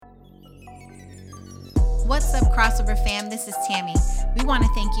What's up, Crossover fam? This is Tammy. We want to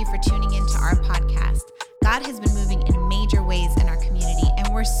thank you for tuning into our podcast. God has been moving in major ways in our community,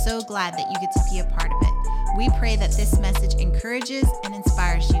 and we're so glad that you get to be a part of it. We pray that this message encourages and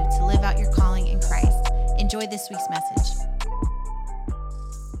inspires you to live out your calling in Christ. Enjoy this week's message.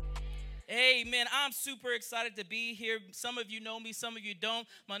 Amen. I'm super excited to be here. Some of you know me, some of you don't.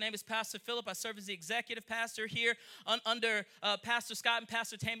 My name is Pastor Philip. I serve as the executive pastor here under Pastor Scott and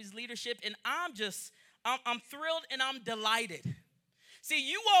Pastor Tammy's leadership, and I'm thrilled and I'm delighted. See,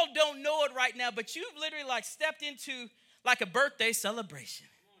 you all don't know it right now, but you've literally stepped into a birthday celebration.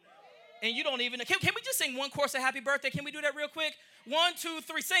 And you don't even know. Can we just sing one chorus of happy birthday? Can we do that real quick? 1, 2,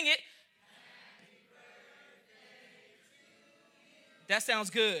 3, sing it. That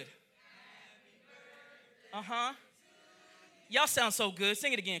sounds good. Uh-huh. Y'all sound so good.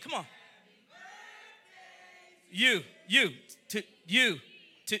 Sing it again. Come on. You. To you.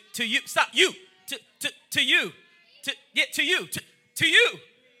 Stop. You. To you. To you.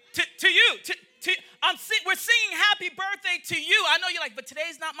 We're singing happy birthday to you. I know you're like, but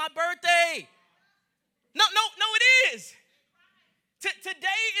today's not my birthday. No, it is.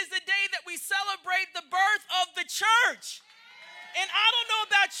 Today is the day that we celebrate the birth of the church. And I don't know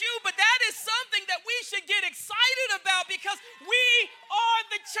about you, but that is something that we should get excited about because we are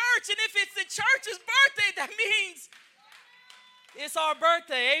the church. And if it's the church's birthday, that means it's our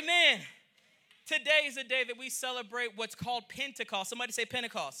birthday. Amen. Today is a day that we celebrate what's called Pentecost. Somebody say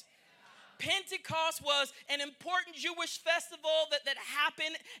Pentecost. Pentecost was an important Jewish festival that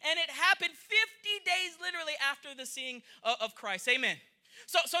happened, and it happened 50 days literally after the seeing of Christ. Amen.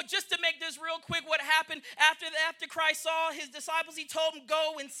 So just to make this real quick, what happened after Christ saw his disciples, he told them,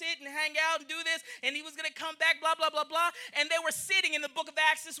 go and sit and hang out and do this, and he was going to come back, blah, blah, blah, blah. And they were sitting in the book of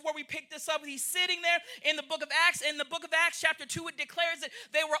Acts. This is where we picked this up. He's sitting there in the book of Acts. In the book of Acts, chapter 2, it declares that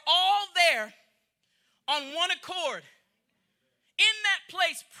they were all there on one accord in that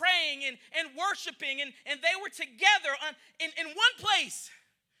place praying and worshiping, and they were together in one place,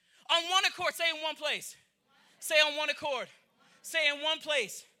 on one accord. Say in one place. Say on one accord. Say in one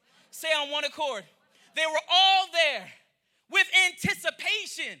place. Say on one accord. They were all there with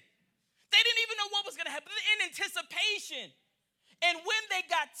anticipation. They didn't even know what was going to happen. In anticipation. And when they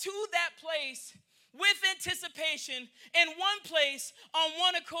got to that place with anticipation, in one place, on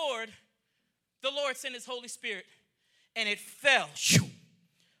one accord, the Lord sent his Holy Spirit, and it fell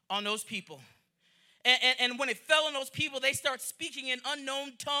on those people. And when it fell on those people, they start speaking in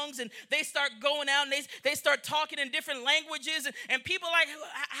unknown tongues, and they start going out, and they start talking in different languages, and people are like,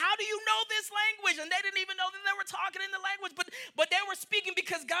 how do you know this language? And they didn't even know that they were talking in the language, but they were speaking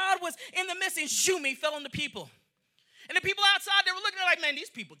because God was in the midst, and he fell on the people. And the people outside, they were looking at like, man,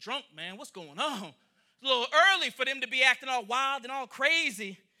 these people drunk, man, what's going on? It's a little early for them to be acting all wild and all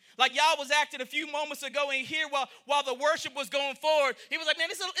crazy. Like y'all was acting a few moments ago in here while the worship was going forward. He was like, man,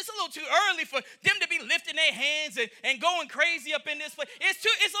 it's a little too early for them to be lifting their hands and going crazy up in this place. It's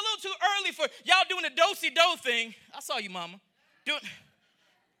a little too early for y'all doing the do-si-do thing. I saw you, mama.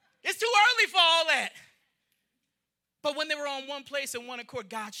 It's too early for all that. But when they were on one place and one accord,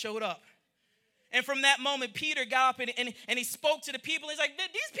 God showed up. And from that moment, Peter got up and he spoke to the people. He's like,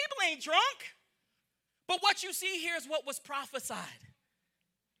 these people ain't drunk. But what you see here is what was prophesied.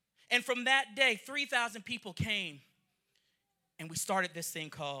 And from that day, 3,000 people came, and we started this thing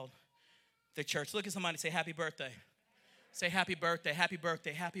called the church. Look at somebody and say, happy birthday. Say, happy birthday, happy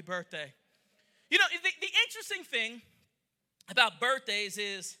birthday, happy birthday. You know, the interesting thing about birthdays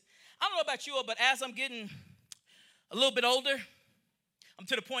is, I don't know about you all, but as I'm getting a little bit older, I'm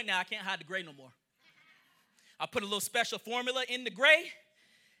to the point now I can't hide the gray no more. I put a little special formula in the gray,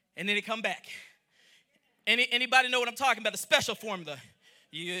 and then it come back. Anybody know what I'm talking about, the special formula?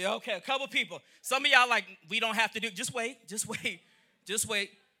 Yeah, okay, a couple people. Some of y'all like, we don't have to do, just wait. Because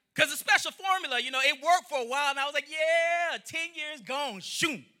the special formula, it worked for a while, and I was like, yeah, 10 years gone,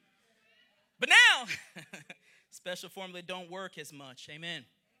 shoot. But now, special formula don't work as much, amen.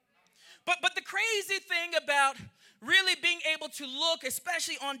 But the crazy thing about really being able to look,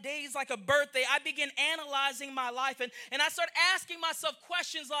 especially on days like a birthday, I begin analyzing my life, and I start asking myself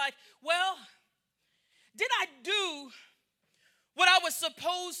questions like, well, did I do what I was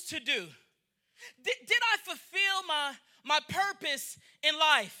supposed to do? Did I fulfill my purpose in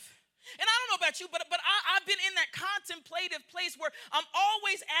life? And I don't know about you, but I've been in that contemplative place where I'm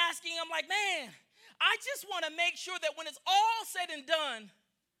always asking, I'm like, man, I just want to make sure that when it's all said and done,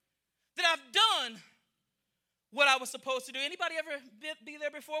 that I've done what I was supposed to do. Anybody ever be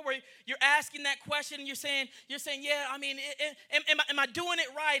there before where you're asking that question and you're saying, yeah, I mean, am I doing it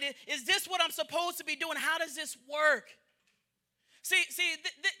right? Is this what I'm supposed to be doing? How does this work? See,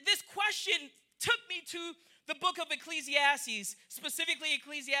 this question took me to book of Ecclesiastes, specifically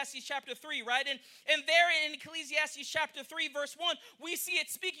Ecclesiastes chapter 3, right? And there in Ecclesiastes chapter 3, verse 1, we see it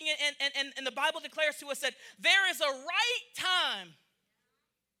speaking, and the Bible declares to us that there is a right time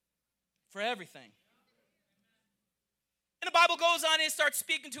for everything. And the Bible goes on and starts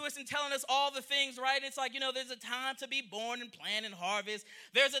speaking to us and telling us all the things, right? It's like, there's a time to be born and plant and harvest.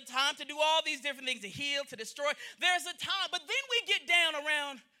 There's a time to do all these different things, to heal, to destroy. There's a time. But then we get down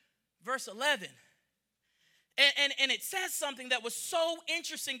around verse 11. And it says something that was so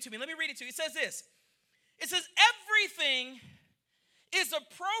interesting to me. Let me read it to you. It says this. It says, everything is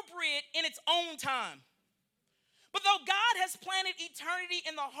appropriate in its own time. But though God has planted eternity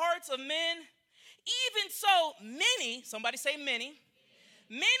in the hearts of men, even so, many, somebody say many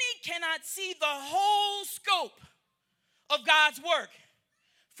cannot see the whole scope of God's work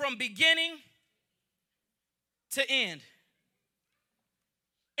from beginning to end.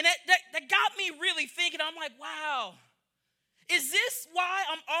 And that got me really thinking. I'm like, wow, is this why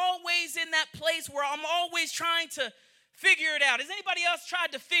I'm always in that place where I'm always trying to figure it out? Has anybody else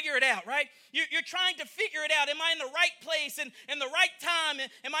tried to figure it out, right? You're trying to figure it out. Am I in the right place and in the right time?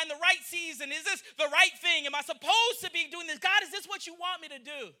 Am I in the right season? Is this the right thing? Am I supposed to be doing this? God, is this what you want me to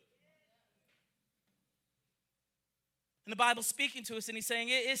do? And the Bible's speaking to us, and he's saying,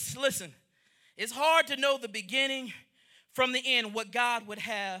 listen, it's hard to know the beginning from the end, what God would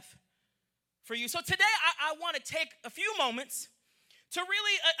have for you. So today, I want to take a few moments to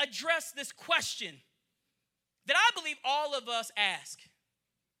really address this question that I believe all of us ask.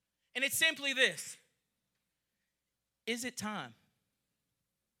 And it's simply this. Is it time?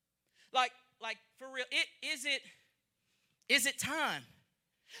 Like for real, is it time?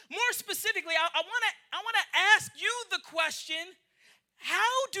 More specifically, I want to ask you the question,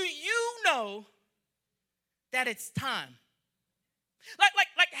 how do you know that it's time? Like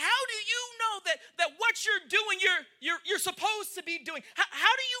how do you know that what you're doing, you're supposed to be doing?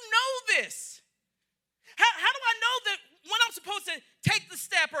 How do you know this? How do I know that when I'm supposed to take the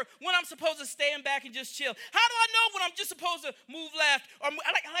step or when I'm supposed to stand back and just chill? How do I know when I'm just supposed to move left? Or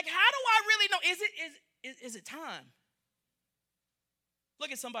like how do I really know? Is it time?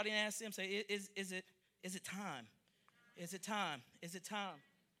 Look at somebody and ask them, say, is it time? Is it time? Is it time?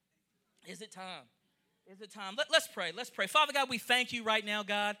 Is it time? Is it time? Let's pray. Let's pray. Father God, we thank you right now,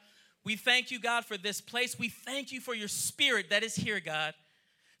 God. We thank you, God, for this place. We thank you for your spirit that is here, God.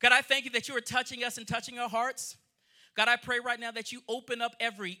 God, I thank you that you are touching us and touching our hearts. God, I pray right now that you open up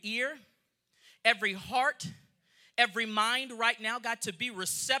every ear, every heart, every mind right now, God, to be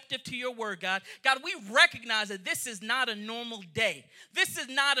receptive to your word, God. God, we recognize that this is not a normal day. This is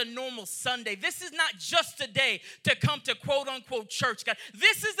not a normal Sunday. This is not just a day to come to quote unquote church, God.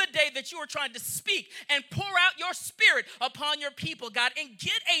 This is a day that you are trying to speak and pour out your spirit upon your people, God, and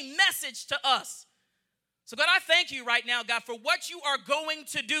get a message to us. So God, I thank you right now, God, for what you are going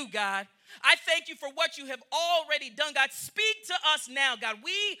to do, God. I thank you for what you have already done, God. Speak to us now, God.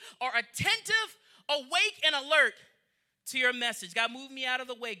 We are attentive, awake, and alert to your message. God, move me out of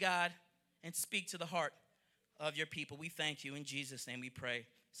the way, God, and speak to the heart of your people. We thank you. In Jesus' name we pray.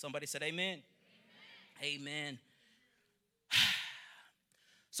 Somebody said amen. Amen. Amen.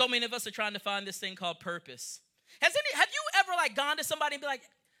 So many of us are trying to find this thing called purpose. Have you ever gone to somebody and be like,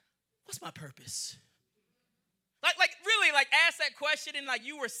 what's my purpose? Really ask that question and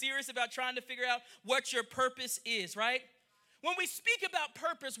you were serious about trying to figure out what your purpose is, right? When we speak about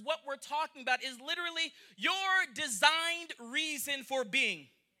purpose, what we're talking about is literally your designed reason for being.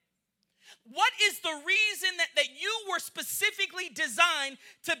 What is the reason that you were specifically designed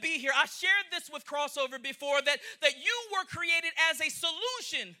to be here? I shared this with Crossover before, that you were created as a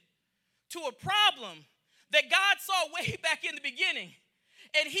solution to a problem that God saw way back in the beginning.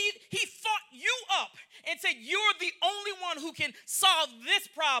 And he fought you up and said, you're the only one who can solve this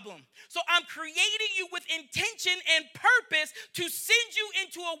problem. So I'm creating you with intention and purpose to send you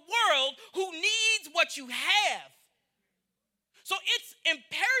into a world who needs what you have. So it's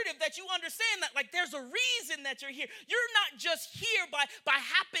imperative that you understand that there's a reason that you're here. You're not just here by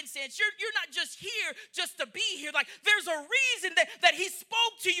happenstance. You're not just here just to be here. There's a reason that he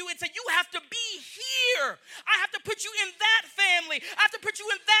spoke to you and said, you have to be here. I have to put you in that family. I have to put you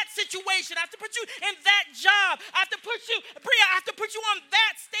in that situation. I have to put you in that job. I have to put you, Bria, I have to put you on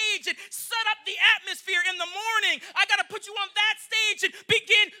that stage and set up the atmosphere in the morning. I got to put you on that stage and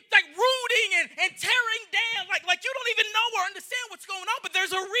begin rooting and tearing down. You don't even know or understand what's going on, but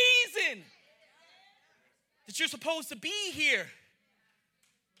there's a reason that you're supposed to be here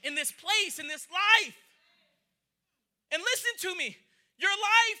in this place, in this life. And listen to me, your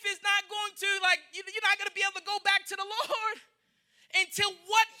life is not going to, you're not going to be able to go back to the Lord until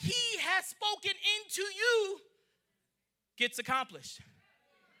what he has spoken into you gets accomplished.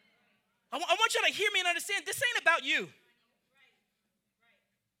 I want you to hear me and understand, this ain't about you.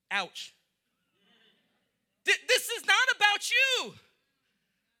 Ouch. This is not about you.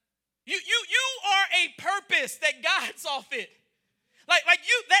 You are a purpose that God saw fit. Like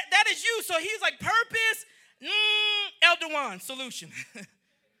you, that is you. So he's like, purpose, Elder Juan, solution.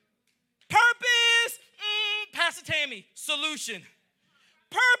 Purpose, Pastor Tammy, solution.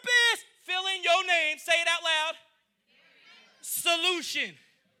 Purpose, fill in your name, say it out loud. Solution.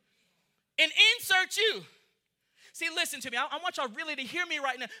 And insert you. See, listen to me. I want y'all really to hear me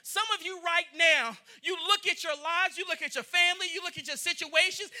right now. Some of you right now, you look at your lives, you look at your family, you look at your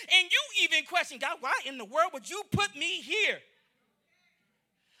situations, and you even question, God, why in the world would you put me here?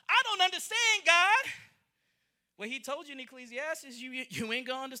 I don't understand, God. Well, he told you in Ecclesiastes, you ain't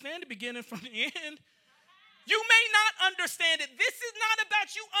going to understand the beginning from the end. You may not understand it. This is not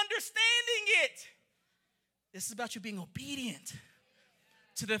about you understanding it. This is about you being obedient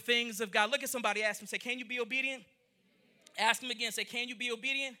to the things of God. Look at somebody, ask him, say, can you be obedient? Ask him again, say, can you be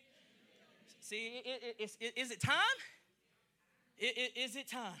obedient? See, is it time? Is it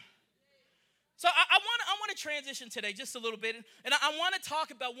time? So I want to transition today just a little bit, and I want to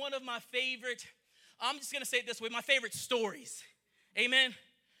talk about one of my favorite, I'm just going to say it this way, my favorite stories. Amen?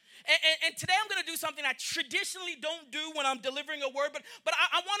 And today I'm going to do something I traditionally don't do when I'm delivering a word, but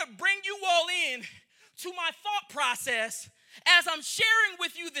I want to bring you all in to my thought process as I'm sharing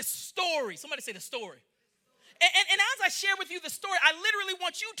with you this story. Somebody say the story. And as I share with you the story, I literally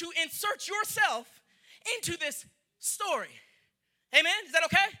want you to insert yourself into this story. Amen? Is that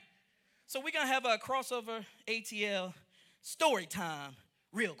okay? So we're going to have a crossover ATL story time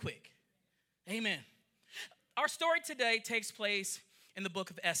real quick. Amen. Our story today takes place in the book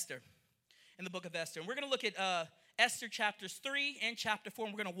of Esther. In the book of Esther. And we're going to look at Esther chapters 3 and chapter 4,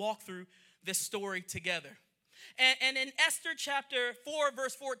 and we're going to walk through this story together. And in Esther chapter 4,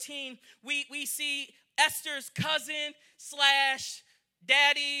 verse 14, we see Esther's cousin slash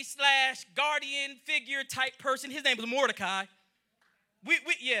daddy slash guardian figure type person. His name was Mordecai. We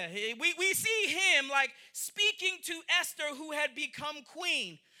see him like speaking to Esther, who had become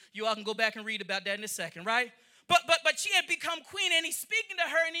queen. You all can go back and read about that in a second, right? But she had become queen, and he's speaking to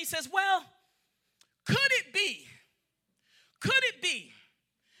her, and he says, well, could it be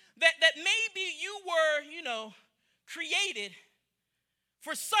that maybe you were, created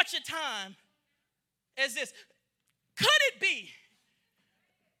for such a time as this? Could it be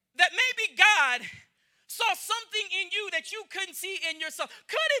that maybe God saw something in you that you couldn't see in yourself?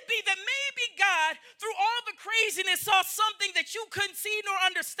 Could it be that maybe God, through all the craziness, saw something that you couldn't see nor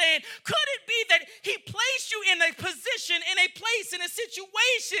understand? Could it be that he placed you in a position, in a place, in a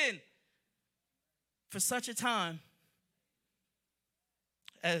situation for such a time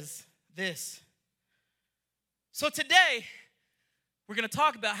as this? So today, we're going to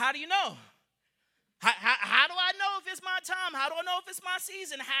talk about, how do you know? How do I know if it's my time? How do I know if it's my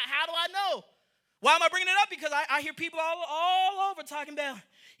season? How do I know? Why am I bringing it up? Because I hear people all over talking about,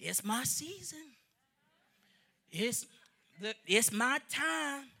 it's my season. It's my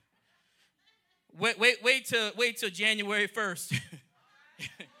time. Wait till January 1st.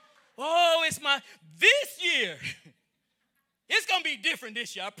 Oh, this year. It's going to be different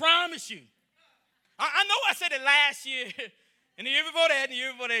this year, I promise you. I know I said it last year, and the year before that, and the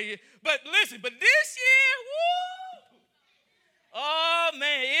year before that. But listen, this year, woo! Oh,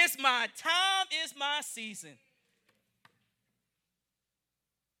 man, it's my time, it's my season.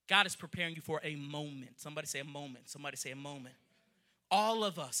 God is preparing you for a moment. Somebody say a moment. Somebody say a moment. All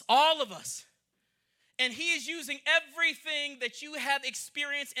of us. And he is using everything that you have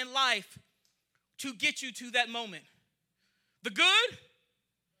experienced in life to get you to that moment. The good,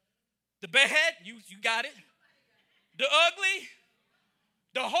 the bad, you got it. The ugly,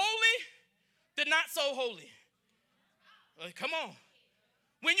 the holy, the not so holy. Come on.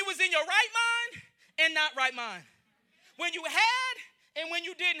 When you was in your right mind and not right mind. When you had and when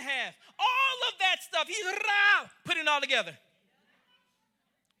you didn't have. All of that stuff, he's putting it all together.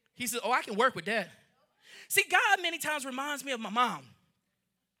 He says, I can work with that. See, God many times reminds me of my mom.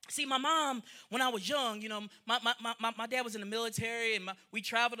 See, my mom, when I was young, my dad was in the military, and we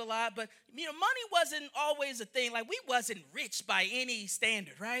traveled a lot, but, money wasn't always a thing. Like, we wasn't rich by any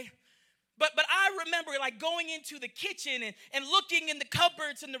standard, right? But I remember, like, going into the kitchen and looking in the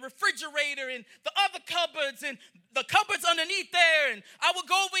cupboards and the refrigerator and the other cupboards and the cupboards underneath there, and I would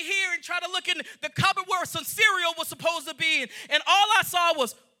go over here and try to look in the cupboard where some cereal was supposed to be, and all I saw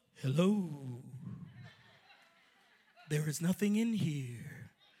was, hello, there is nothing in here.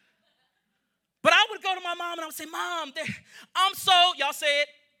 But I would go to my mom and I would say, Mom, I'm so, y'all say it,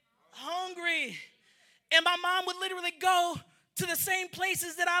 hungry. And my mom would literally go to the same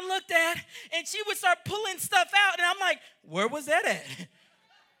places that I looked at, and she would start pulling stuff out, and I'm like, where was that at?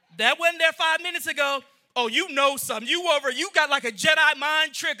 That wasn't there 5 minutes ago. Oh, you know something. You got like a Jedi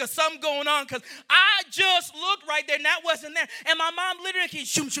mind trick or something going on, because I just looked right there, and that wasn't there. And my mom literally can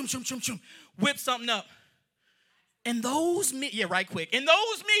whip something up. And those, right quick. And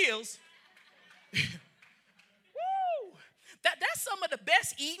those meals, woo, that's some of the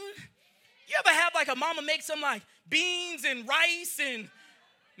best eating. You ever have like a mama make some like beans and rice and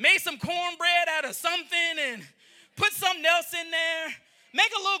made some cornbread out of something and put something else in there,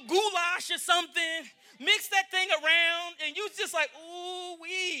 make a little goulash or something, mix that thing around, and you just like, ooh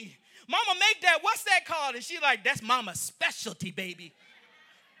wee. Mama make that, what's that called? And she like, that's mama's specialty, baby.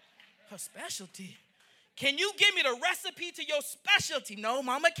 Her specialty. Can you give me the recipe to your specialty? No,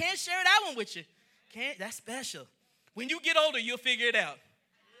 mama can't share that one with you. Can't, that's special. When you get older, you'll figure it out.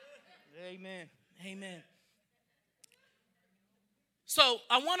 Amen. Amen. So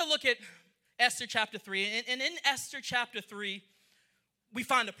I want to look at Esther chapter 3. And in Esther chapter 3, we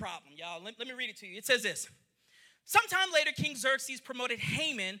find a problem, y'all. Let me read it to you. It says this. Sometime later, King Xerxes promoted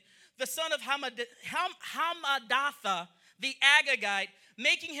Haman, the son of Hammedatha, the Agagite,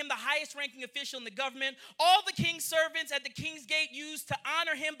 making him the highest ranking official in the government. All the king's servants at the king's gate used to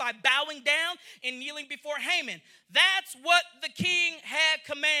honor him by bowing down and kneeling before Haman. That's what the king had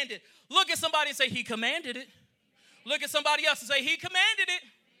commanded. Look at somebody and say, he commanded it. Look at somebody else and say, he commanded it.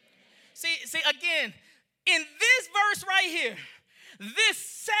 See, again, in this verse right here, this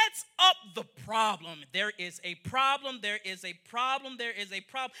sets up the problem. There is a problem. There is a problem. There is a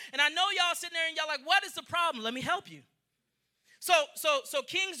problem. And I know y'all sitting there and y'all like, what is the problem? Let me help you. So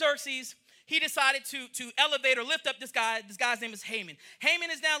King Xerxes, he decided to elevate or lift up this guy. This guy's name is Haman. Haman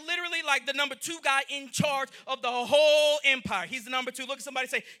is now literally like the number 2 guy in charge of the whole empire. He's the number 2. Look at somebody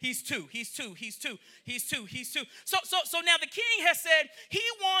say, he's 2, he's 2, he's 2, he's 2, he's 2. So now the king has said he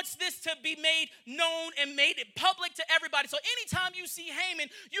wants this to be made known and made it public to everybody. So anytime you see Haman,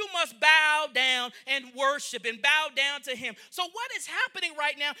 you must bow down and worship and bow down to him. So what is happening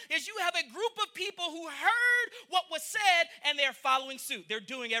right now is you have a group of people who heard what was said and they're following suit. They're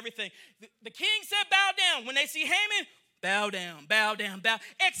doing everything. The king said bow down. When they see Haman, bow down, bow down, bow.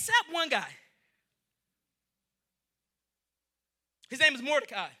 Except one guy. His name is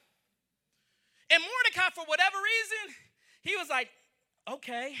Mordecai. And Mordecai, for whatever reason, he was like,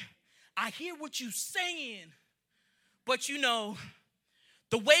 okay, I hear what you're saying, but you know,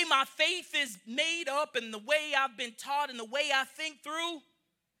 the way my faith is made up and the way I've been taught and the way I think through,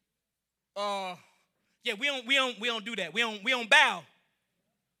 we don't do that. We don't bow.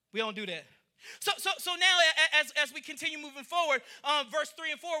 We don't do that. So now as we continue moving forward, verse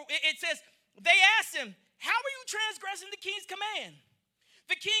 3 and 4, it says, they asked him, how are you transgressing the king's command?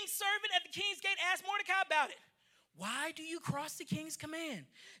 The king's servant at the king's gate asked Mordecai about it. Why do you cross the king's command?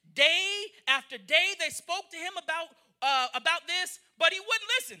 Day after day they spoke to him about this, but he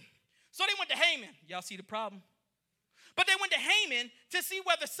wouldn't listen. So they went to Haman. Y'all see the problem? But they went to Haman to see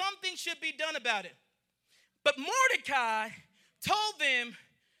whether something should be done about it. But Mordecai told them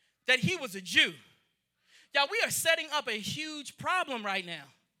that he was a Jew. Y'all, we are setting up a huge problem right now.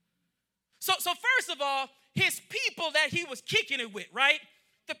 So first of all, his people that he was kicking it with, right?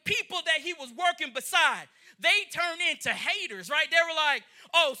 The people that he was working beside, they turned into haters, right? They were like,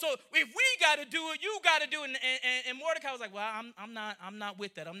 oh, so if we got to do it, you got to do it. And Mordecai was like, well, I'm not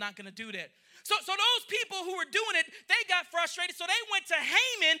with that. I'm not going to do that. So those people who were doing it, they got frustrated. So they went to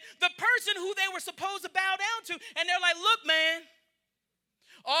Haman, the person who they were supposed to bow down to. And they're like, look, man,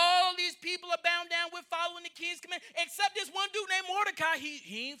 all these people are bound down with following the king's command, except this one dude named Mordecai.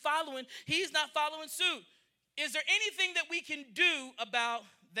 He ain't following. He's not following suit. Is there anything that we can do about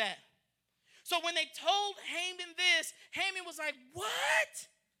that? So when they told Haman this, Haman was like, what?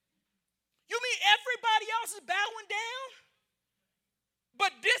 You mean everybody else is bowing down?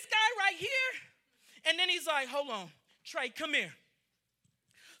 But this guy right here? And then he's like, hold on, Trey, come here.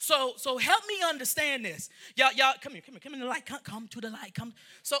 So help me understand this. Y'all, come here, come in the light, come to the light, come.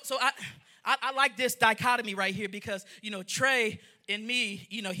 So I like this dichotomy right here because, Trey and me,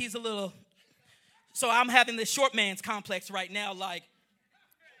 he's a little, so I'm having this short man's complex right now, like,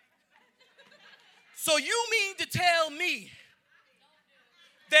 so you mean to tell me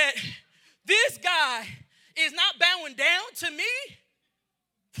that this guy is not bowing down to me?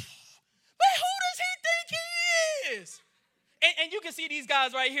 But who does he think he is? And you can see these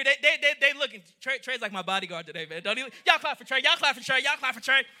guys right here. They looking. Trey's like my bodyguard today, man. Don't even, y'all clap for Trey. Y'all clap for Trey. Y'all clap for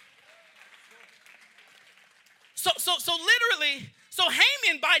Trey. So literally, So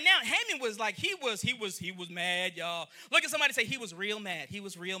Haman was like, he was mad, y'all. Look at somebody say, he was real mad. He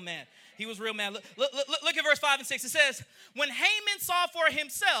was real mad. He was real mad. Look at verse 5 and 6. It says, when Haman saw for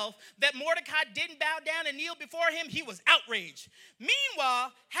himself that Mordecai didn't bow down and kneel before him, he was outraged.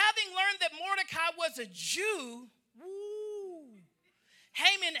 Meanwhile, having learned that Mordecai was a Jew,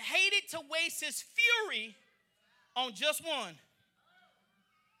 Haman hated to waste his fury on just one.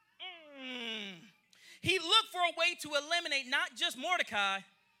 He looked for a way to eliminate not just Mordecai,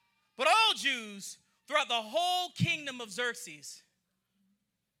 but all Jews throughout the whole kingdom of Xerxes.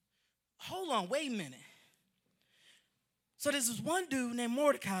 Hold on, wait a minute. So there's this one dude named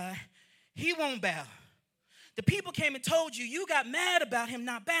Mordecai. He won't bow. The people came and told you, you got mad about him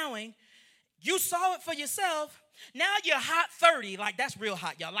not bowing. You saw it for yourself. Now you're hot 30. Like, that's real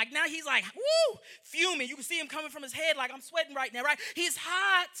hot, y'all. Like, now he's like, woo, fuming. You can see him coming from his head like, I'm sweating right now, right? He's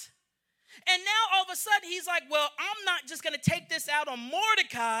hot. And now all of a sudden he's like, well, I'm not just going to take this out on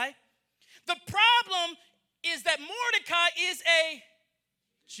Mordecai. The problem is that Mordecai is a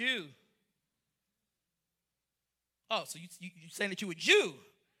Jew. Oh, so you saying that you a Jew?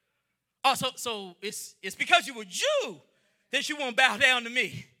 Oh, so it's because you a Jew that you won't bow down to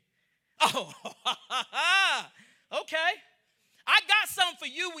me. Oh, okay. I got something for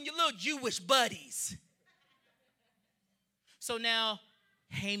you and your little Jewish buddies. So now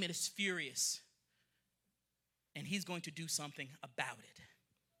Haman is furious, and he's going to do something about it.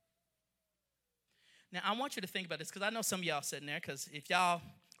 Now, I want you to think about this, because I know some of y'all sitting there, because if y'all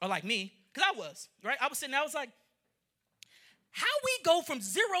are like me, because I was, right? I was sitting there, I was like, how we go from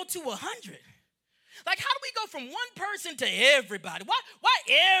 0 to 100? Like, how do we go from one person to everybody? Why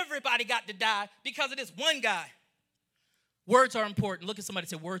everybody got to die because of this one guy? Words are important. Look at somebody and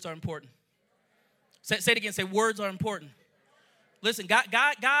say, words are important. Say it again. Say, words are important. Listen, God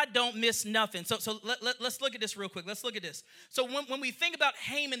don't miss nothing. So let's look at this real quick. Let's look at this. So when we think about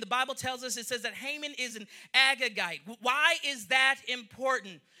Haman, the Bible tells us, it says that Haman is an Agagite. Why is that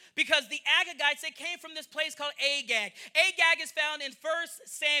important? Because the Agagites, they came from this place called Agag. Agag is found in 1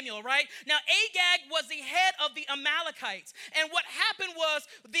 Samuel, right? Now, Agag was the head of the Amalekites. And what happened was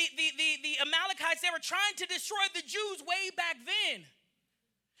the Amalekites, they were trying to destroy the Jews way back then.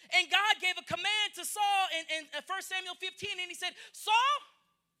 And God gave a command to Saul in 1 Samuel 15, and he said, Saul,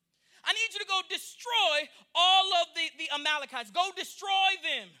 I need you to go destroy all of the Amalekites. Go destroy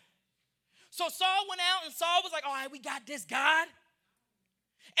them. So Saul went out, and Saul was like, all right, we got this, God.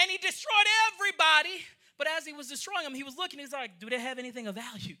 And he destroyed everybody. But as he was destroying them, he was looking, he's like, do they have anything of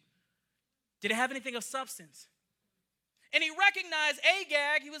value? Did they have anything of substance? And he recognized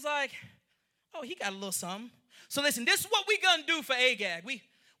Agag. He was like, oh, he got a little something. So listen, this is what we're going to do for Agag.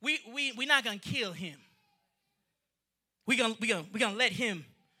 We're not going to kill him. We're gonna let him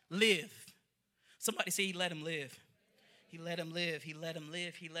live. Somebody say he let him live. He let him live. He let him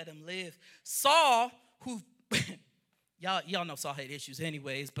live. He let him live. Saul, who, y'all know Saul had issues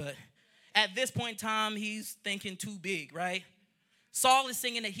anyways, but at this point in time, he's thinking too big, right? Saul is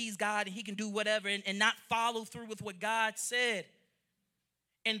singing that he's God and he can do whatever and not follow through with what God said.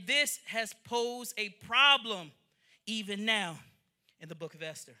 And this has posed a problem even now in the book of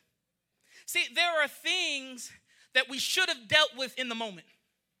Esther. See, there are things that we should have dealt with in the moment.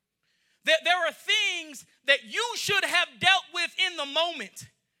 There are things that you should have dealt with in the moment.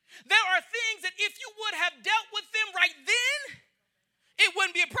 There are things that if you would have dealt with them right then, it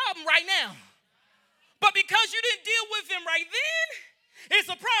wouldn't be a problem right now. But because you didn't deal with them right then, it's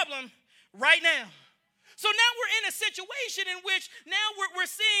a problem right now. So now we're in a situation in which now we're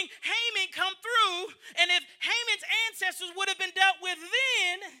seeing Haman come through, and if Haman's ancestors would have been dealt with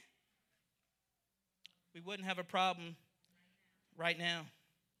then, we wouldn't have a problem right now.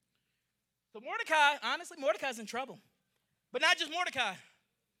 So Mordecai, honestly, Mordecai's in trouble. But not just Mordecai,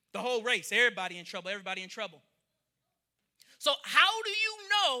 the whole race, everybody in trouble. So how do you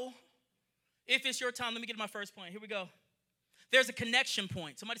know if it's your time? Let me get to my first point. Here we go. There's a connection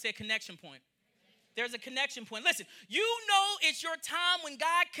point. Somebody say a connection point. There's a connection point. Listen, you know it's your time when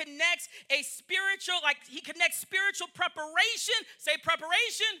God connects a spiritual, like he connects spiritual preparation, say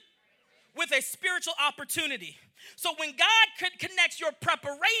preparation, with a spiritual opportunity. So when God connects your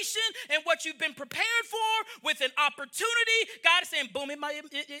preparation and what you've been prepared for with an opportunity, God is saying, boom,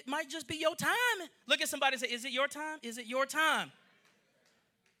 it might just be your time. Look at somebody and say, is it your time? Is it your time?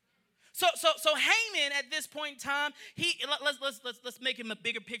 So Haman at this point in time, let's make him a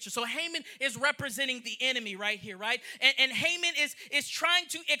bigger picture. So Haman is representing the enemy right here, right? And Haman is trying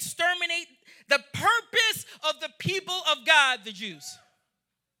to exterminate the purpose of the people of God, the Jews.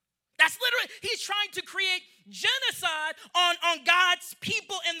 That's literally, he's trying to create genocide on God's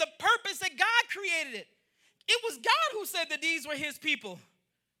people and the purpose that God created it. It was God who said that these were his people.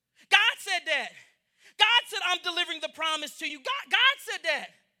 God said that. God said, I'm delivering the promise to you. God said that.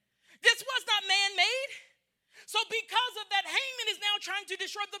 This was not man-made. So because of that, Haman is now trying to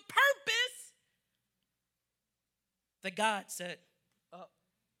destroy the purpose that God set up.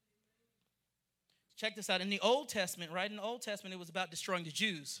 Check this out. In the Old Testament, right? In the Old Testament, it was about destroying the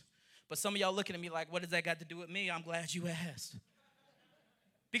Jews. But some of y'all looking at me like, what does that got to do with me? I'm glad you asked.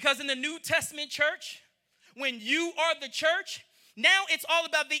 Because in the New Testament church, when you are the church, now it's all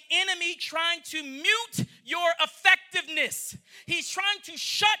about the enemy trying to mute your effectiveness. He's trying to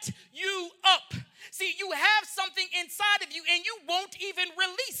shut you up. See, you have something inside of you and you won't even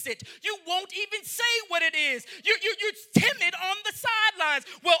release it. You won't even say what it is. You're timid on the sidelines.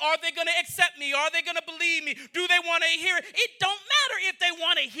 Well, are they going to accept me? Are they going to believe me? Do they want to hear it? It don't matter if they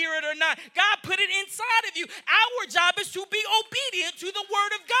want to hear it or not. God put it inside of you. Our job is to be obedient to the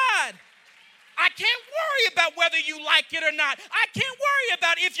word of God. I can't worry about whether you like it or not. I can't worry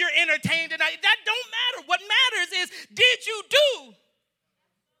about if you're entertained or not. That don't matter. What matters is, did you do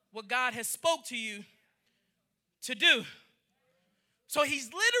what God has spoke to you to do? So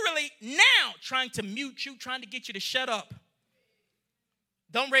he's literally now trying to mute you, trying to get you to shut up.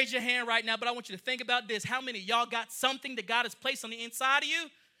 Don't raise your hand right now, but I want you to think about this. How many of y'all got something that God has placed on the inside of you?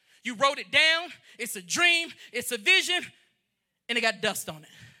 You wrote it down. It's a dream. It's a vision. And it got dust on it.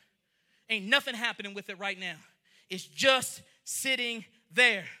 Ain't nothing happening with it right now. It's just sitting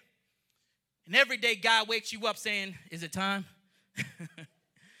there. And every day God wakes you up saying, is it time?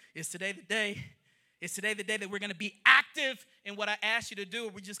 Is today the day? Is today the day that we're going to be active in what I asked you to do, or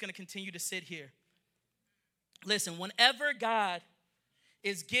we're just going to continue to sit here? Listen, whenever God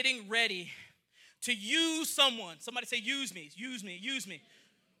is getting ready to use someone, somebody say, use me, use me, use me.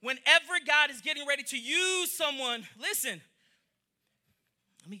 Whenever God is getting ready to use someone, listen,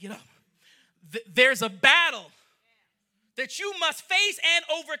 let me get up. There's a battle that you must face and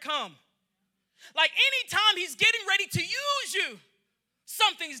overcome. Like anytime he's getting ready to use you,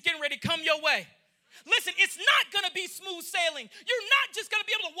 something is getting ready to come your way. Listen, it's not going to be smooth sailing. You're not just going to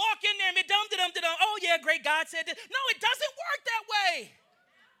be able to walk in there and be dum-da-dum-da-dum. Oh, yeah, great, God said this. No, it doesn't work that way.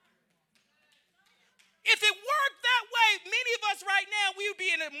 If it worked that way, many of us right now, we would be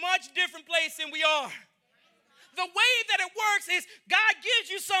in a much different place than we are. The way that it works is God gives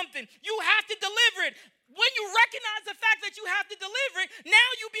you something. You have to deliver it. When you recognize the fact that you have to deliver it, now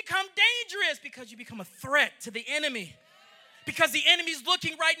you become dangerous because you become a threat to the enemy. Because the enemy's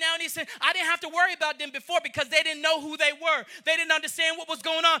looking right now and he's saying, I didn't have to worry about them before because they didn't know who they were. They didn't understand what was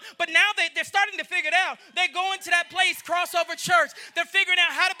going on. But now they're starting to figure it out. They're going to that place, Crossover Church. They're figuring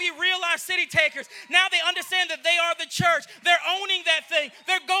out how to be real-life city takers. Now they understand that they are the church. They're owning that thing.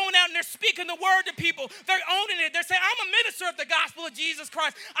 They're going out and they're speaking the word to people. They're owning it. They're saying, I'm a minister of the gospel of Jesus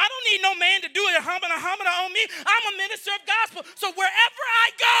Christ. I don't need no man to do it. Humming on me. I'm a minister of gospel. So wherever I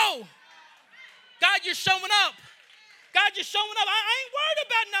go, God, you're showing up. God, you're showing up. I ain't worried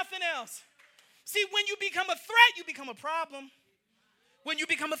about nothing else. See, when you become a threat, you become a problem. When you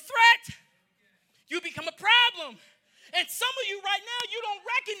become a threat, you become a problem. And some of you right now, you don't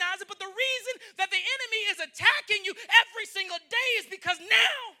recognize it, but the reason that the enemy is attacking you every single day is because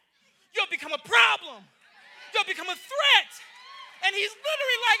now you'll become a problem. You'll become a threat. And he's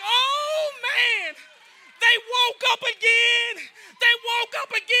literally like, oh, man, they woke up again. They woke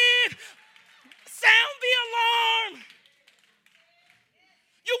up again. Sound the alarm.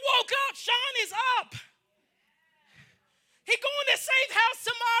 You woke up. Sean is up. He going to Safe House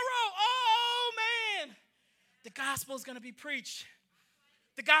tomorrow. Oh, man. The gospel is going to be preached.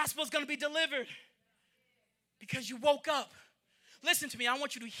 The gospel is going to be delivered because you woke up. Listen to me. I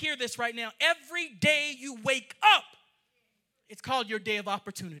want you to hear this right now. Every day you wake up, it's called your day of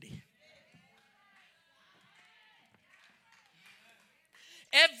opportunity.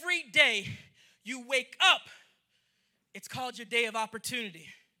 Every day you wake up, it's called your day of opportunity.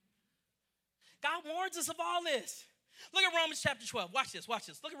 God warns us of all this. Look at Romans chapter 12. Watch this. Look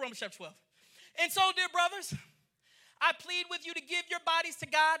at Romans chapter 12. And so, dear brothers, I plead with you to give your bodies to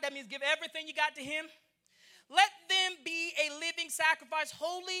God. That means give everything you got to him. Let them be a living sacrifice,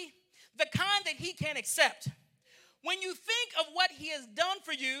 holy, the kind that he can accept. When you think of what he has done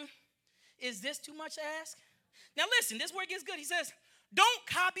for you, is this too much to ask? Now listen, this is where it gets good. He says, don't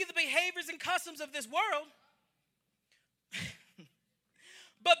copy the behaviors and customs of this world,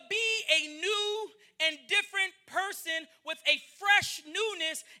 but be a new and different person with a fresh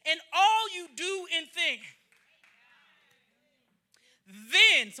newness in all you do and think.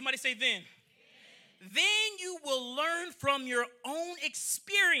 Then, somebody say then. Then you will learn from your own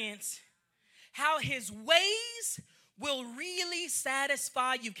experience how his ways will really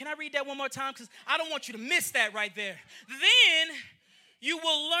satisfy you. Can I read that one more time? Because I don't want you to miss that right there. Then you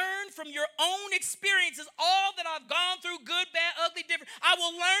will learn from your own experiences all that I've gone through, good, bad, ugly, different. I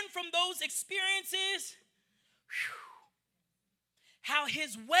will learn from those experiences how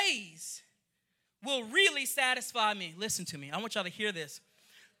his ways will really satisfy me. Listen to me. I want y'all to hear this.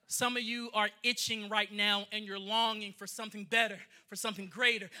 Some of you are itching right now and you're longing for something better, for something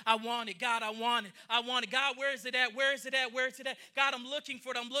greater. I want it. God, I want it. I want it. God, where is it at? Where is it at? Where is it at? God, I'm looking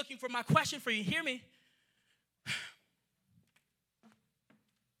for it. I'm looking for it. My question for you, hear me.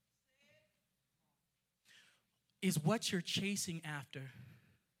 Is what you're chasing after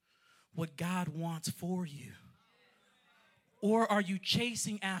what God wants for you? Or are you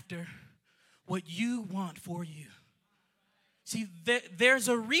chasing after what you want for you? See, there's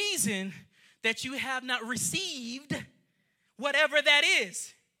a reason that you have not received whatever that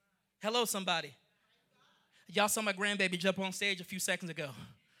is. Hello, somebody. Y'all saw my grandbaby jump on stage a few seconds ago.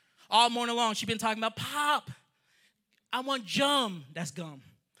 All morning long, she's been talking about, Pop, I want gum. That's gum.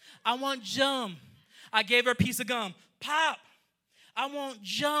 I want gum. I gave her a piece of gum. Pop, I want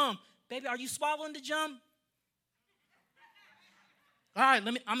gum. Baby, are you swallowing the gum? All right,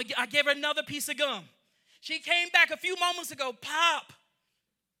 I gave her another piece of gum. She came back a few moments ago, Pop.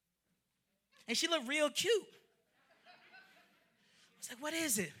 And she looked real cute. I was like, what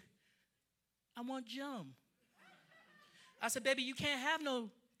is it? I want gum. I said, baby, you can't have no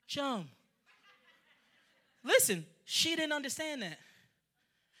gum. Listen, she didn't understand that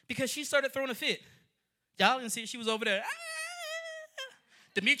because she started throwing a fit. Y'all didn't see it. She was over there.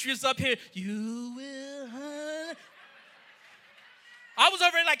 Demetrius up here. You will hunt. I was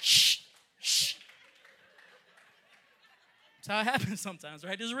over there like, shh, shh. That's how it happens sometimes,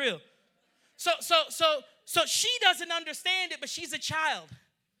 right? It's real. So she doesn't understand it, but she's a child.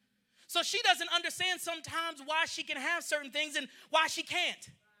 So she doesn't understand sometimes why she can have certain things and why she can't.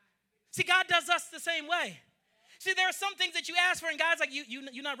 See, God does us the same way. See, there are some things that you ask for, and God's like,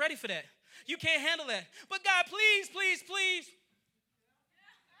 you're not ready for that. You can't handle that. But God, please, please, please.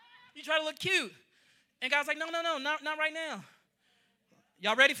 You try to look cute. And God's like, no, not right now.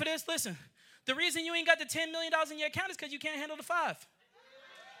 Y'all ready for this? Listen, the reason you ain't got the $10 million in your account is because you can't handle the 5.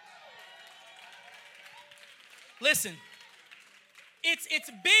 Listen, it's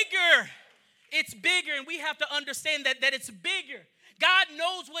bigger. It's bigger, and we have to understand that it's bigger. God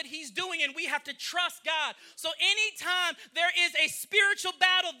knows what he's doing, and we have to trust God. So anytime there is a spiritual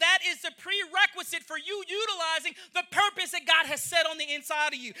battle, that is the prerequisite for you utilizing the purpose that God has set on the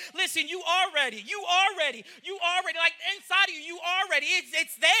inside of you. Listen, you are ready. You are ready. You are ready. Like inside of you, you are ready.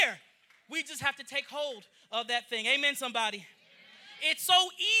 It's there. We just have to take hold of that thing. Amen, somebody. Amen. It's so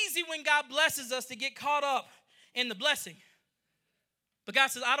easy when God blesses us to get caught up in the blessing. But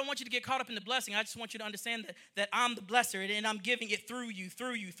God says, I don't want you to get caught up in the blessing. I just want you to understand that I'm the blesser, and I'm giving it through you.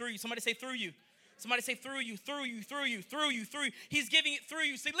 Somebody say through you. Somebody say through you. He's giving it through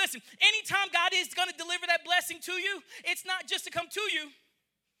you. See, listen, anytime God is going to deliver that blessing to you, it's not just to come to you.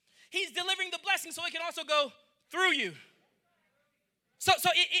 He's delivering the blessing so it can also go through you. So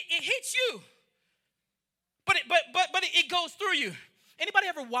it hits you, but it goes through you. Anybody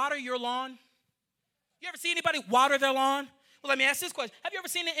ever water your lawn? You ever see anybody water their lawn? Well, let me ask this question. Have you ever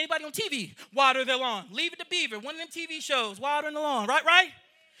seen anybody on TV water their lawn? Leave It to Beaver, one of them TV shows, watering the lawn, right?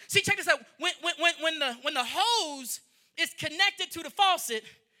 See, check this out. When the hose is connected to the faucet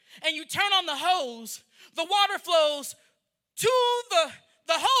and you turn on the hose, the water flows to the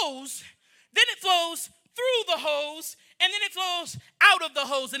hose, then it flows through the hose, and then it flows out of the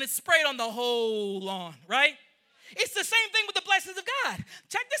hose, and it's sprayed on the whole lawn, right? It's the same thing with the blessings of God.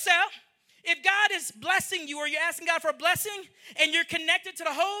 Check this out. If God is blessing you or you're asking God for a blessing and you're connected to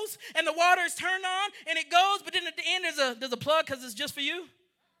the hose and the water is turned on and it goes, but then at the end there's a plug because it's just for you,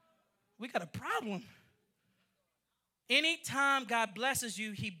 we got a problem. Anytime God blesses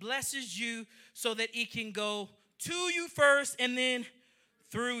you, he blesses you so that it can go to you first and then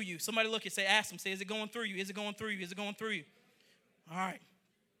through you. Somebody look and say, ask them, say, is it going through you? Is it going through you? Is it going through you? All right.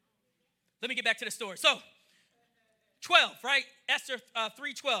 Let me get back to the story. So, 12, right? Esther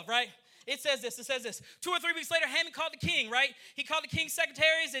 3:12, right? It says this. 2 or 3 weeks later, Haman called the king, right? He called the king's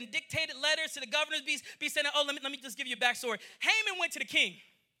secretaries and dictated letters to the governors, be saying, oh, let me just give you a backstory. Haman went to the king.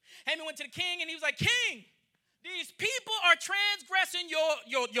 And he was like, King, these people are transgressing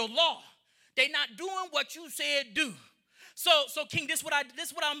your law. They're not doing what you said do. So King, this is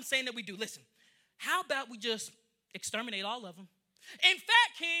what I'm saying that we do. Listen, how about we just exterminate all of them? In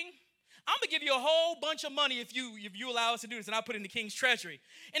fact, King, I'm going to give you a whole bunch of money if you allow us to do this, and I'll put it in the king's treasury.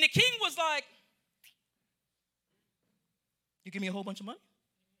 And the king was like, you give me a whole bunch of money?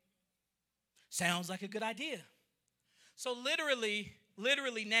 Sounds like a good idea. So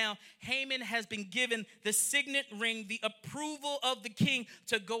literally now, Haman has been given the signet ring, the approval of the king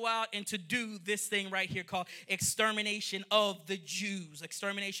to go out and to do this thing right here called extermination of the Jews.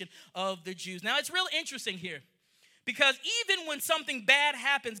 Extermination of the Jews. Now, it's real interesting here because even when something bad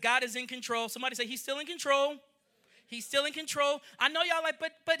happens, God is in control. Somebody say, he's still in control. He's still in control. I know y'all like,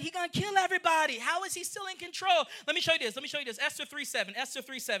 but he gonna kill everybody. How is he still in control? Let me show you this. Esther 3:7. Esther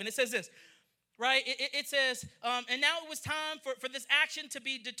 3:7. It says this. Right? It says, and now it was time for this action to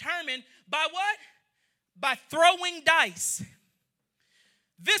be determined by what? By throwing dice.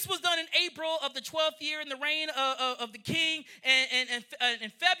 This was done in April of the 12th year in the reign of the king, and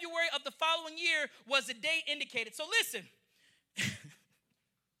in February of the following year was the date indicated. So listen,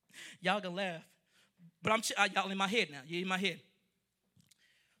 y'all gonna laugh, but y'all in my head now. You're in my head.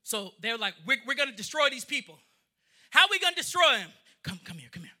 So they're like, we're gonna destroy these people. How are we gonna destroy them? Come here.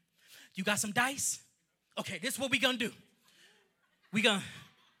 You got some dice? Okay, this is what we gonna do.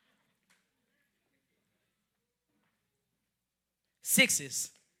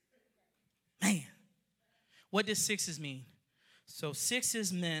 Sixes. Man, what does sixes mean? So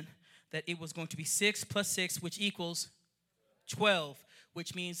sixes meant that it was going to be 6 plus 6, which equals 12,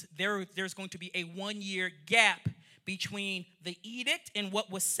 which means there's going to be a 1-year gap between the edict and what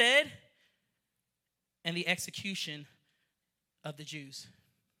was said and the execution of the Jews.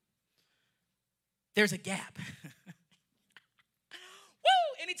 There's a gap. Woo!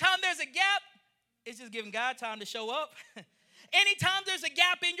 Anytime there's a gap, it's just giving God time to show up. Anytime there's a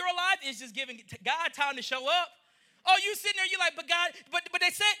gap in your life, it's just giving God time to show up. Oh, you sitting there, you're like, but God, but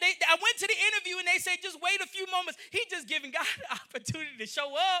they said, I went to the interview and they said, just wait a few moments. He's just giving God an opportunity to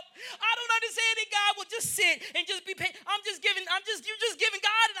show up. I don't understand that God will just sit and just be paid. You're just giving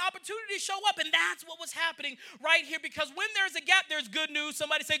God an opportunity to show up. And that's what was happening right here, because when there's a gap, there's good news.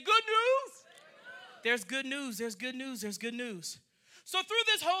 Somebody say good news. There's good news. There's good news. There's good news. So through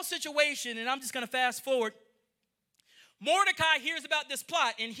this whole situation, and I'm just going to fast forward, Mordecai hears about this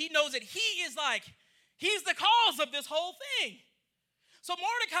plot, and he knows that he's the cause of this whole thing. So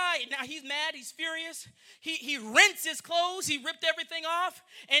Mordecai, now he's mad, he's furious. He rents his clothes, he ripped everything off,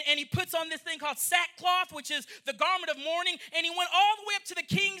 and he puts on this thing called sackcloth, which is the garment of mourning, and he went all the way up to the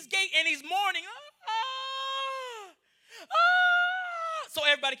king's gate, and he's mourning. So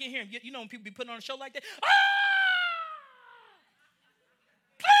everybody can hear him. You know when people be putting on a show like that?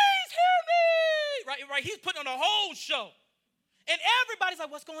 Please hear me! Right? He's putting on a whole show. And everybody's like,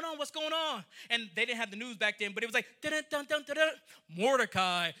 what's going on? What's going on? And they didn't have the news back then, but it was like, dun, dun, dun, dun, dun.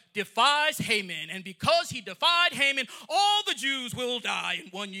 Mordecai defies Haman. And because he defied Haman, all the Jews will die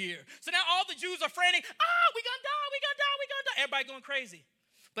in 1 year. So now all the Jews are frantic. We're going to die. Everybody going crazy.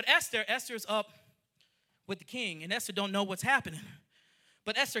 But Esther's up with the king, and Esther don't know what's happening.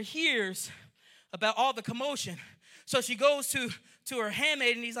 But Esther hears about all the commotion. So she goes to her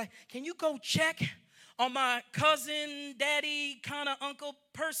handmaid, and he's like, can you go check on my cousin, daddy, kind of uncle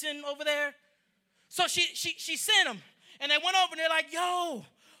person over there? So she sent him, and they went over, and they're like, yo,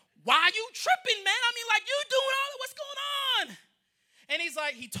 why are you tripping, man? I mean, like, you doing all that, what's going on? And he's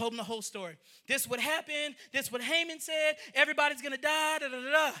like, he told him the whole story. This would happen, this what Haman said, everybody's going to die,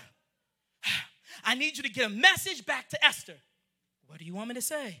 da-da-da-da. I need you to get a message back to Esther. What do you want me to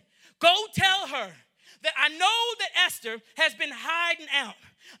say? Go tell her that I know that Esther has been hiding out.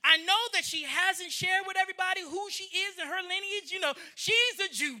 I know that she hasn't shared with everybody who she is and her lineage. You know, she's a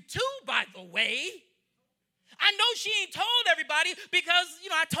Jew too, by the way. I know she ain't told everybody because,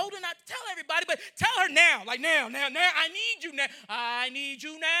 I told her not to tell everybody, but tell her now. Like now. I need you now. I need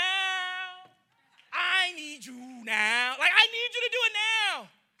you now. I need you now. Like, I need you to do it now.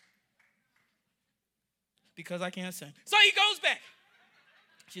 Because I can't sing. So he goes back.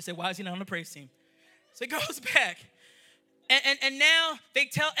 She said, why is he not on the praise team? So he goes back. And now they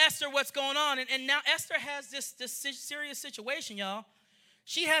tell Esther what's going on. And now Esther has this serious situation, y'all.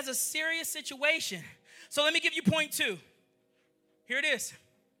 She has a serious situation. So let me give you point 2. Here it is.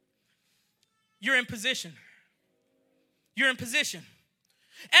 You're in position. You're in position.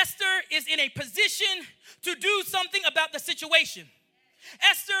 Esther is in a position to do something about the situation.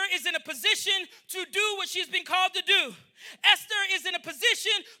 Esther is in a position to do what she's been called to do. Esther is in a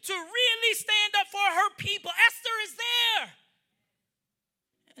position to really stand up for her people. Esther is there.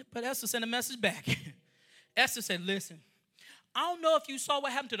 But Esther sent a message back. Esther said, listen, I don't know if you saw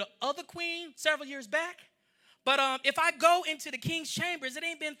what happened to the other queen several years back, but if I go into the king's chambers, it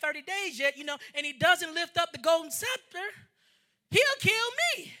ain't been 30 days yet, and he doesn't lift up the golden scepter, he'll kill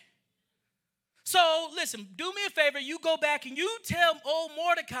me. So listen, do me a favor. You go back and you tell old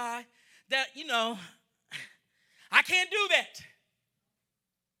Mordecai that, I can't do that.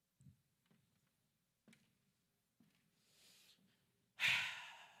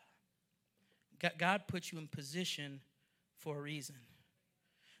 God put you in position for a reason.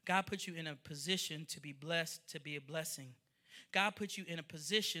 God put you in a position to be blessed, to be a blessing. God put you in a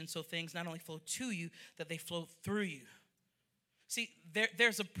position so things not only flow to you, that they flow through you. See,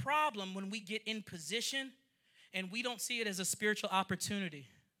 there's a problem when we get in position and we don't see it as a spiritual opportunity.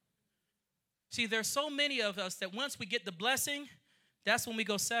 See, there's so many of us that once we get the blessing, that's when we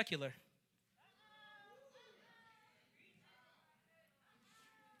go secular.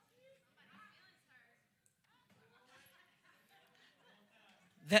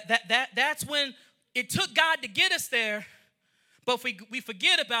 That's when it took God to get us there, but we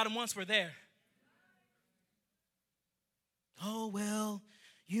forget about him once we're there. Oh, well,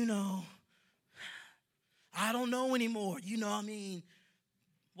 I don't know anymore.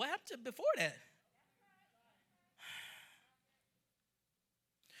 What happened to before that?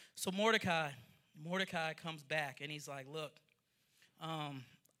 So Mordecai comes back and he's like, look,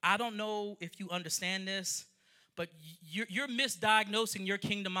 I don't know if you understand this, but you're misdiagnosing your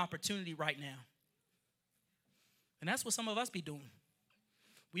kingdom opportunity right now. And that's what some of us be doing.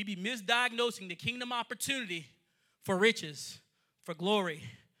 We be misdiagnosing the kingdom opportunity for riches, for glory,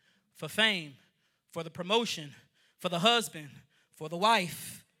 for fame, for the promotion, for the husband, for the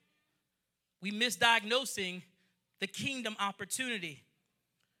wife. We misdiagnosing the kingdom opportunity.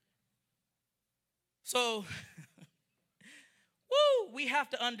 So, we have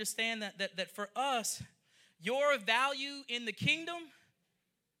to understand that for us, your value in the kingdom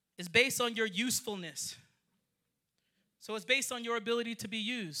is based on your usefulness. So it's based on your ability to be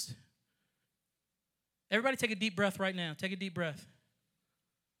used. Everybody take a deep breath right now. Take a deep breath.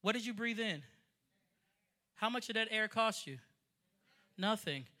 What did you breathe in? How much did that air cost you?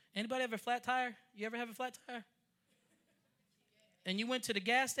 Nothing. Anybody have a flat tire? You ever have a flat tire? And you went to the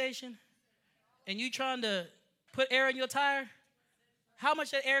gas station and you trying to put air in your tire? How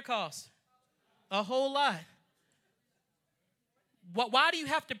much that air cost? A whole lot. Why do you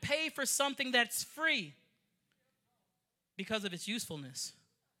have to pay for something that's free? Because of its usefulness.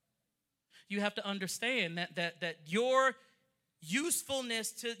 You have to understand that your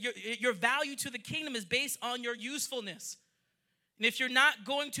usefulness to your value to the kingdom is based on your usefulness. And if you're not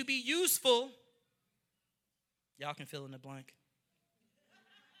going to be useful, y'all can fill in the blank.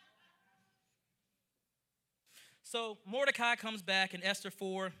 So Mordecai comes back in Esther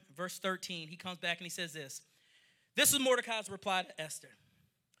 4, verse 13. He comes back and he says this. This is Mordecai's reply to Esther.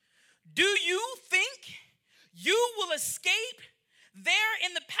 Do you think you will escape there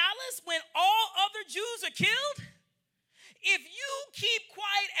in the palace when all other Jews are killed? If you keep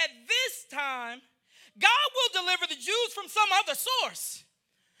quiet at this time, God will deliver the Jews from some other source.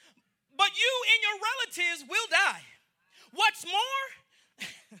 But you and your relatives will die. What's more,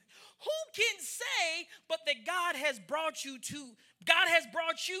 who can say but that God has brought you into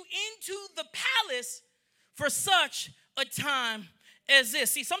the palace for such a time as this?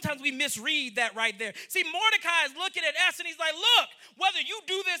 See, sometimes we misread that right there. See, Mordecai is looking at Esther and he's like, look, whether you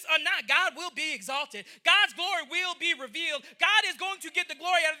do this or not, God will be exalted. God's glory will be revealed. God is going to get the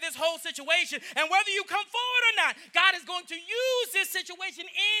glory out of this whole situation. And whether you come forward or not, God is going to use this situation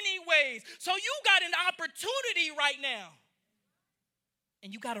anyways. So you got an opportunity right now.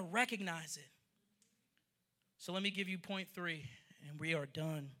 And you got to recognize it. So let me give you point 3, and we are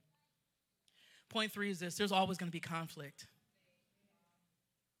done. Point 3 is this. There's always going to be conflict.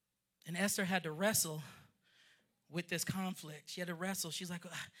 And Esther had to wrestle with this conflict. She had to wrestle. She's like,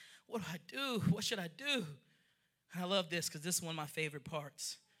 what do I do? What should I do? And I love this because this is one of my favorite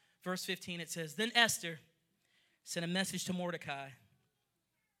parts. Verse 15, it says, Then Esther sent a message to Mordecai.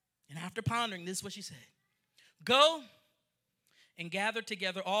 And after pondering, this is what she said. Go and gather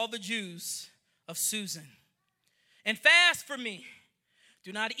together all the Jews of Susan and fast for me.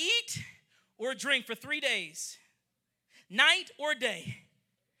 Do not eat or drink for 3 days, night or day.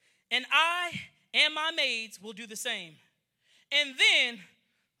 And I and my maids will do the same. And then,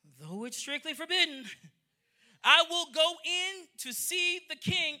 though it's strictly forbidden, I will go in to see the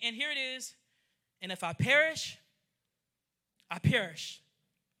king. And here it is. And if I perish, I perish.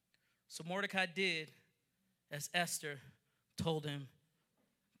 So Mordecai did as Esther told him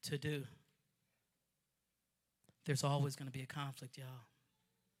to do. There's always going to be a conflict, y'all.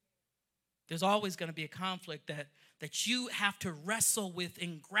 There's always going to be a conflict that you have to wrestle with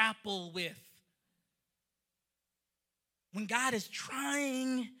and grapple with. When God is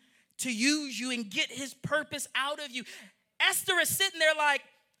trying to use you and get his purpose out of you. Esther is sitting there like,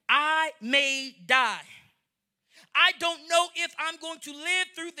 I may die. I don't know if I'm going to live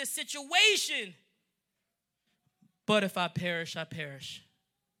through this situation. But if I perish, I perish.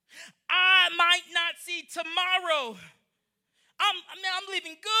 I might not see tomorrow. I'm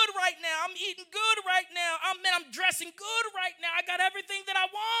living good right now. I'm eating good right now. I'm dressing good right now. I got everything that I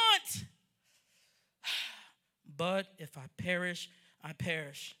want. But if I perish, I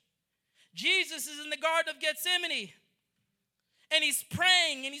perish. Jesus is in the Garden of Gethsemane. And he's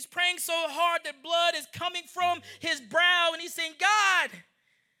praying so hard that blood is coming from his brow. And he's saying, God,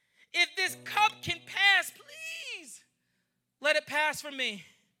 if this cup can pass, please let it pass from me.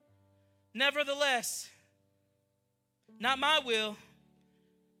 Nevertheless, not my will,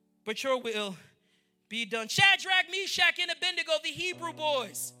 but your will be done. Shadrach, Meshach, and Abednego, the Hebrew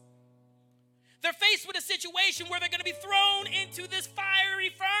boys, they're faced with a situation where they're going to be thrown into this fiery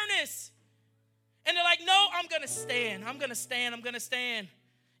furnace. And they're like, no, I'm going to stand. I'm going to stand. I'm going to stand.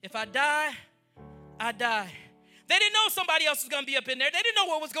 If I die, I die. They didn't know somebody else was going to be up in there. They didn't know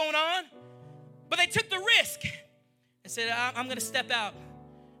what was going on. But they took the risk and said, I'm going to step out.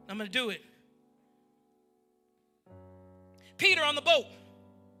 I'm going to do it. Peter on the boat.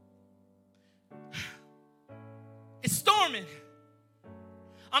 It's storming.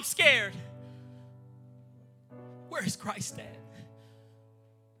 I'm scared. Where is Christ at?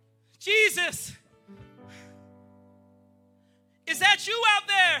 Jesus, is that you out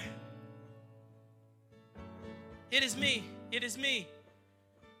there? It is me. It is me.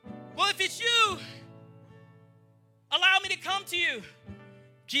 Well, if it's you, allow me to come to you.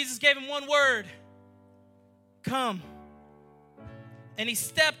 Jesus gave him one word. Come. And he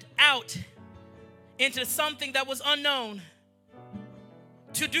stepped out into something that was unknown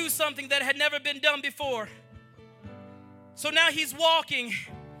to do something that had never been done before. So now he's walking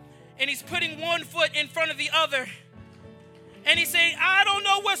and he's putting one foot in front of the other. And he's saying, I don't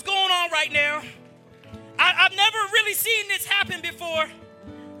know what's going on right now. I've never really seen this happen before.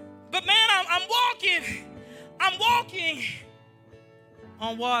 But man, I'm walking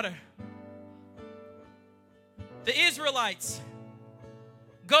on water. The Israelites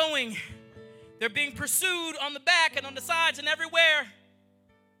going, they're being pursued on the back and on the sides and everywhere.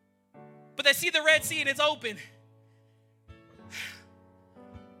 But they see the Red Sea and it's open.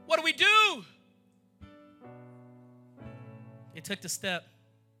 What do we do? They took the step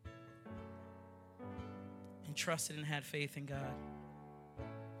and trusted and had faith in God.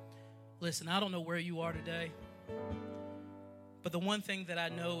 Listen, I don't know where you are today, but the one thing that I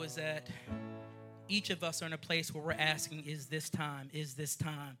know is that each of us are in a place where we're asking, is this time? Is this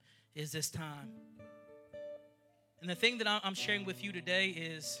time? Is this time? And the thing that I'm sharing with you today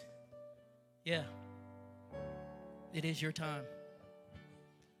is, yeah, it is your time.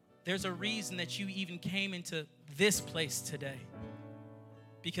 There's a reason that you even came into this place today,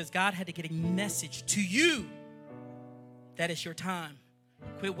 because God had to get a message to you that it's your time.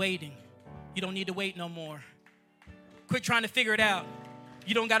 Quit waiting. You don't need to wait no more. Quit trying to figure it out.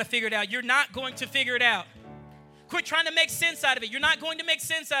 You don't got to figure it out. You're not going to figure it out. Quit trying to make sense out of it. You're not going to make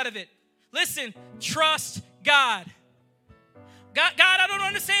sense out of it. Listen, trust God. God, I don't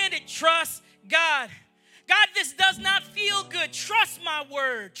understand it. Trust God. God, this does not feel good. Trust my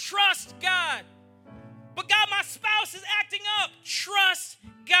word. Trust God. But God, my spouse is acting up. Trust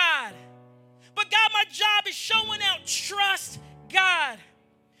God. But God, my job is showing out. Trust God.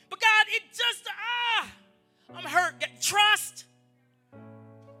 But God, it just, I'm hurt. Trust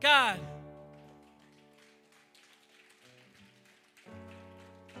God.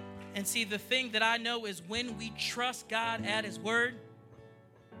 And see, the thing that I know is when we trust God at his word,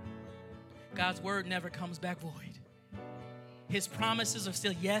 God's word never comes back void. His promises are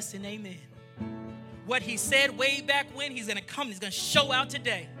still yes and amen. What he said way back when, he's going to come, he's going to show out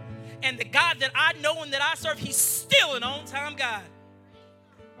today. And the God that I know and that I serve, he's still an on-time God.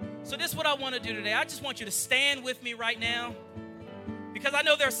 So this is what I want to do today. I just want you to stand with me right now, because I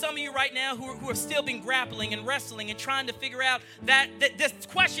know there are some of you right now who are still been grappling and wrestling and trying to figure out that this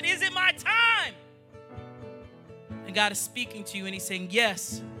question, is it my time? And God is speaking to you and he's saying,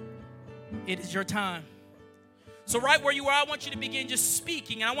 yes, it is your time. So right where you are, I want you to begin just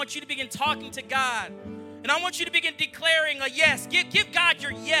speaking, and I want you to begin talking to God. And I want you to begin declaring a yes. Give God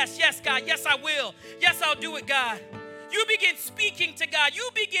your yes. Yes, God. Yes, I will. Yes, I'll do it, God. You begin speaking to God. You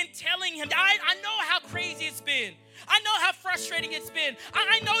begin telling him, I know how crazy it's been. I know how frustrating it's been.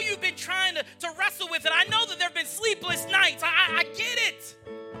 I know you've been trying to wrestle with it. I know that there have been sleepless nights. I get it.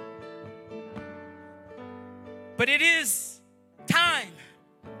 But it is time.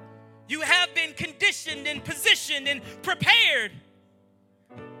 You have been conditioned and positioned and prepared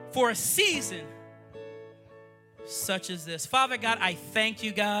for a season such as this. Father God, I thank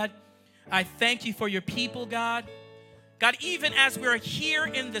you, God. I thank you for your people, God. God, even as we're here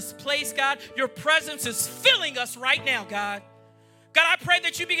in this place, God, your presence is filling us right now, God. God, I pray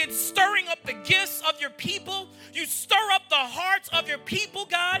that you begin stirring up the gifts of your people. You stir up the hearts of your people,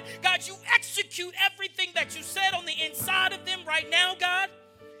 God. God, you execute everything that you said on the inside of them right now, God.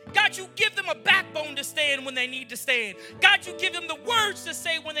 God, you give them a backbone to stand when they need to stand. God, you give them the words to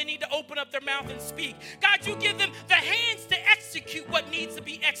say when they need to open up their mouth and speak. God, you give them the hands to execute what needs to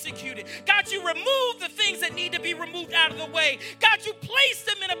be executed. God, you remove the things that need to be removed out of the way. God, you place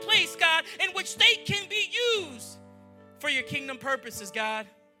them in a place, God, in which they can be used for your kingdom purposes, God.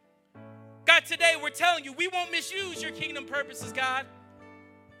 God, today we're telling you, we won't misuse your kingdom purposes, God.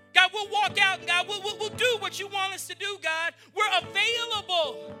 God, we'll walk out, and God, we'll do what you want us to do, God. We're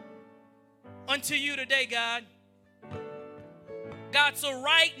available unto you today, God. God, so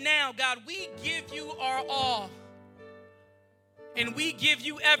right now, God, we give you our all, and we give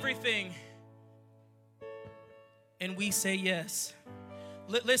you everything, and we say yes.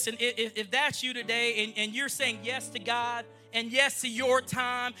 Listen, if that's you today, and you're saying yes to God and yes to your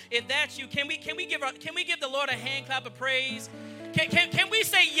time, if that's you, can we give the Lord a hand clap of praise? Can we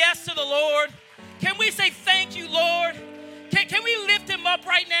say yes to the Lord? Can we say thank you, Lord? Can we lift him up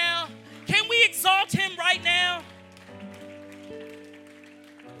right now? Can we exalt him right now?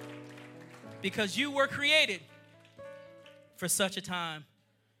 Because you were created for such a time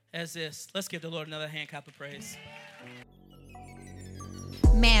as this. Let's give the Lord another hand clap of praise.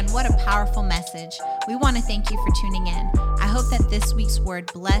 Man, what a powerful message. We want to thank you for tuning in. I hope that this week's word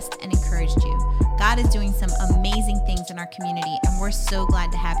blessed and encouraged you. God is doing some amazing things in our community, and we're so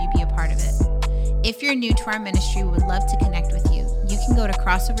glad to have you be a part of it. If you're new to our ministry, we would love to connect with you. You can go to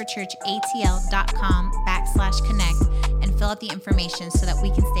crossoverchurchatl.com/connect and fill out the information so that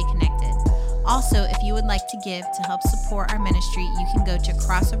we can stay connected. Also, if you would like to give to help support our ministry, you can go to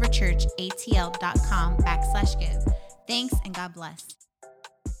crossoverchurchatl.com/give. Thanks, and God bless.